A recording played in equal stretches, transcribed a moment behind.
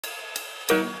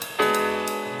When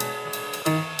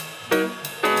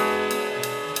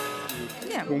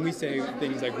we say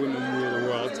things like women rule the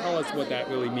world, tell us what that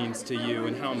really means to you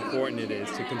and how important it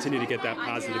is to continue to get that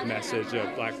positive message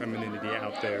of Black femininity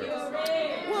out there.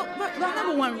 Well,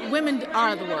 number one, women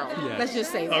are the world. Yes. Let's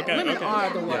just say that. Women are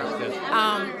the world.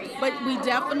 Yes. But we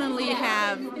definitely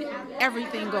have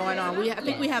everything going on. I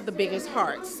think we have the biggest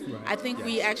hearts. Right. I think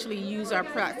we actually use our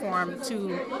platform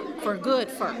for good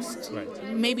first. Right.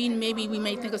 Maybe we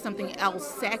may think of something else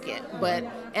second, but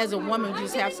as a woman, you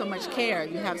just have so much care.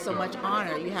 You have so much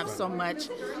honor. You have so much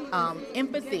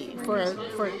empathy for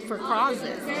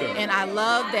causes. Sure. And I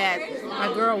love that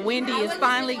my girl Wendy is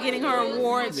finally getting her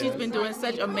award. She's been doing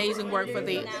such amazing work for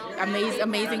the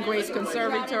Amazing Grace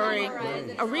Conservatory.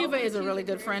 Ariva is a really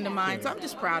good friend of mine, so I'm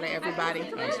just proud of everybody.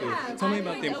 Absolutely. Tell me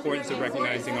about the importance of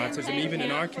recognizing autism, even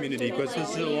in our community, because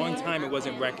for a long time it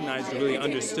wasn't recognized or really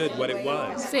understood what it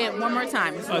was. Say it one more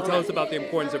time. Tell us about the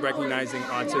importance of recognizing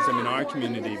autism in our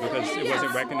community, because it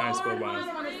wasn't recognized for a while.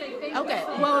 Okay.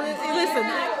 Well, listen,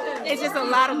 it's just a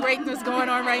lot of greatness going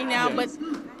on right now, but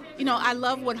you know, I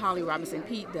love what Holly Robinson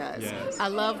Peete does. Yes. I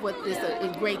love what this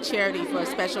a great charity for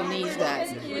special needs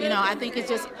does. You know, I think it's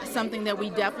just something that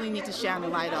we definitely need to shine a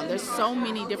light on. There's so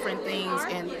many different things,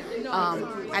 and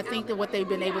I think that what they've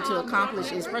been able to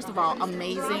accomplish is, first of all,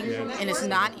 amazing, and it's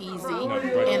not easy.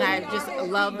 And I just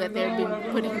love that they've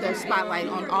been putting their spotlight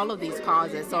on all of these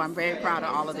causes. So I'm very proud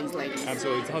of all of these ladies.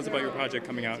 Absolutely. Tell us about your project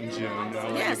coming out in June.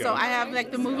 So I have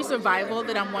like the movie Survival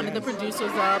that I'm one of the producers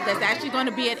of. That's actually going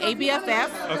to be at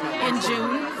ABFF. In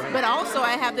June, but also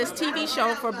I have this TV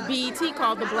show for BET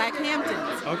called The Black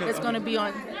Hamptons. It's going to be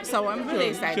on, so I'm really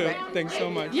excited. Thanks so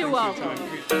much. You're welcome.